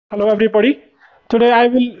Hello everybody. Today I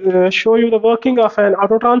will show you the working of an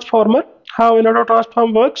autotransformer, how an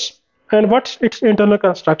autotransformer works and what's its internal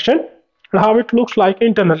construction and how it looks like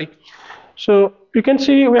internally. So you can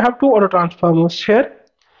see we have two autotransformers here.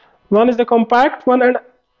 One is the compact one and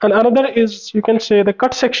another is, you can say, the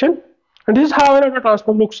cut section. And this is how an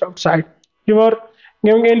autotransformer looks outside. You are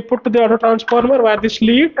giving input to the autotransformer via this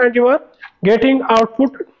lead and you are getting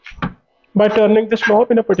output by turning this knob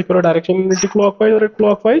in a particular direction, anti-clockwise or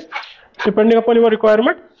clockwise, depending upon your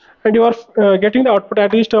requirement, and you are getting the output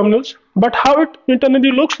at these terminals. But how it internally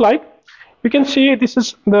looks like, you can see this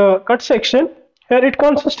is the cut section. Here it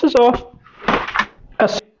consists of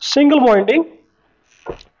a single winding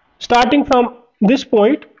starting from this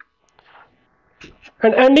point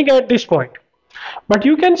and ending at this point. But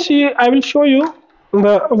you can see, I will show you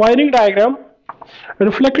the wiring diagram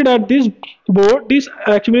reflected at this board. This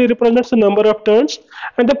actually represents the number of turns,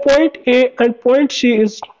 and the point A and point C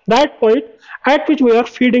is that point at which we are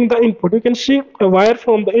feeding the input. You can see a wire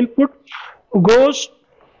from the input goes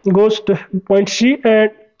to point C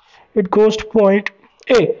and it goes to point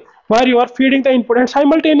A where you are feeding the input, and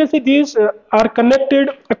simultaneously these are connected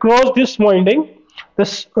across this winding,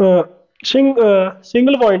 this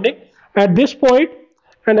single winding at this point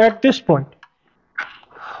and at this point.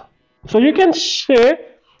 So you can say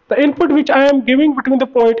the input which I am giving between the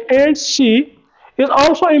point A and C is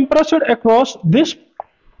also impressed across this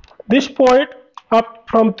point up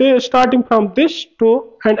from this, starting from this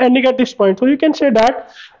to and ending at this point. So you can say that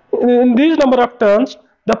in these number of turns,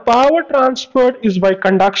 the power transferred is by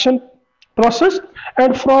conduction process,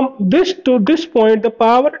 and from this to this point, the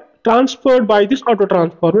power transferred by this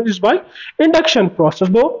autotransformer is by induction process.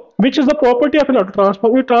 Though, which is the property of an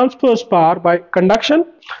autotransformer, it transfers power by conduction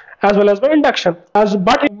as well as by induction.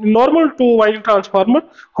 But in normal two-winding transformer,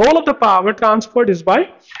 whole of the power transferred is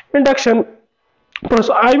by induction.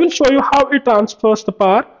 So I will show you how it transfers the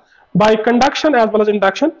power by conduction as well as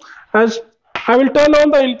induction. As I will turn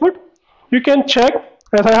on the input, you can check,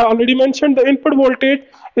 as I have already mentioned, the input voltage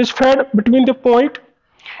is fed between the point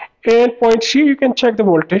A and point C. You can check the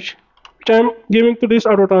voltage which I am giving to this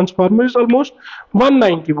autotransformer is almost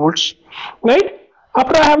 190 volts, right?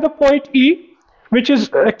 After I have the point E, which is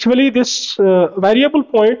actually this variable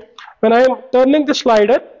point. When I am turning the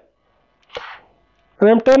slider,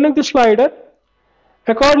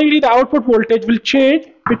 accordingly the output voltage will change,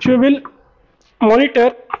 which we will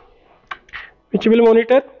monitor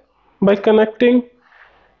by connecting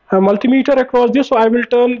a multimeter across this. So I will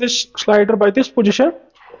turn this slider by this position.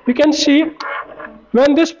 You can see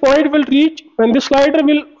when this point will reach, when the slider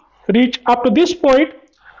will reach up to this point,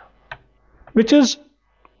 which is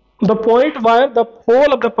the point where the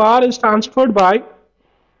whole of the power is transferred by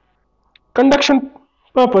conduction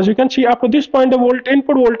purpose. You can see up to this point the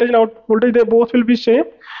input voltage and output voltage, they both will be same.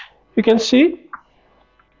 You can see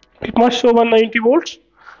it must show 190 volts,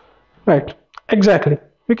 right? Exactly.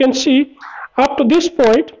 You can see up to this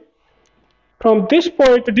point, from this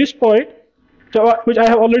point to this point, which I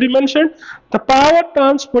have already mentioned, the power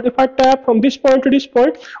transferred, if I tap from this point to this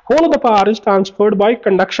point, whole of the power is transferred by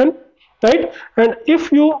conduction, right? And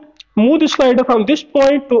if you move the slider from this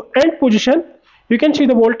point to end position, you can see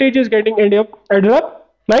the voltage is getting added up,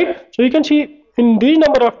 right? So you can see in these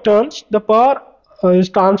number of turns, the power is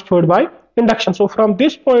transferred by induction. So from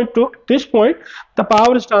this point to this point, the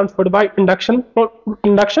power is transferred by induction,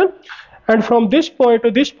 and from this point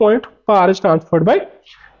to this point, power is transferred by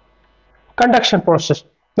conduction process,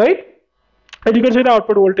 right? And you can see the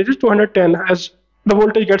output voltage is 210 as the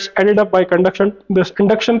voltage gets added up by conduction. This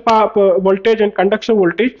induction voltage and conduction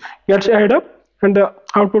voltage gets added up, and the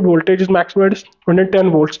output voltage is maximum is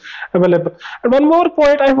 110 volts available. And one more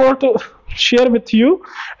point I want to share with you.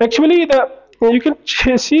 Actually, you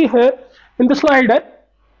can see here in the slider.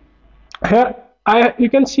 Here you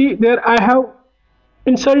can see there I have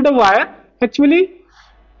inserted a wire. Actually,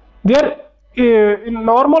 there in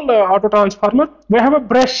normal autotransformer we have a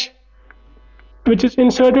brush which is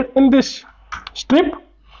inserted in this strip,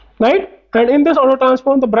 right? And in this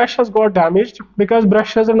autotransformer the brush has got damaged because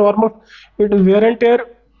brush has a normal, it is wear and tear.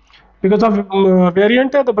 Because of wear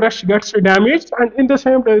and tear, the brush gets damaged, and in the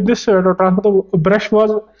same this autotransformer the brush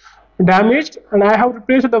was damaged, and I have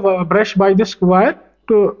replaced the brush by this wire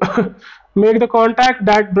to make the contact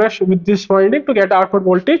that brush with this winding to get output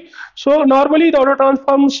voltage. So normally the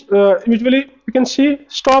autotransformers usually you can see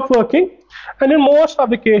stop working, and in most of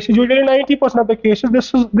the cases, usually 90% of the cases,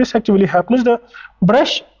 this actually happens. The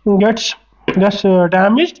brush gets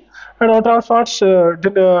damaged and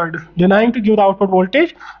autotransformer denying to give the output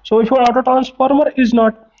voltage. So if your autotransformer is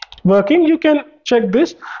not working, you can check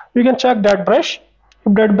this. You can check that brush.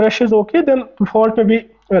 If that brush is okay, then the fault may be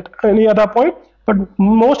at any other point, but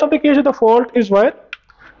most of the cases the fault is where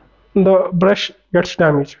the brush gets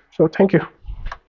damaged. So thank you.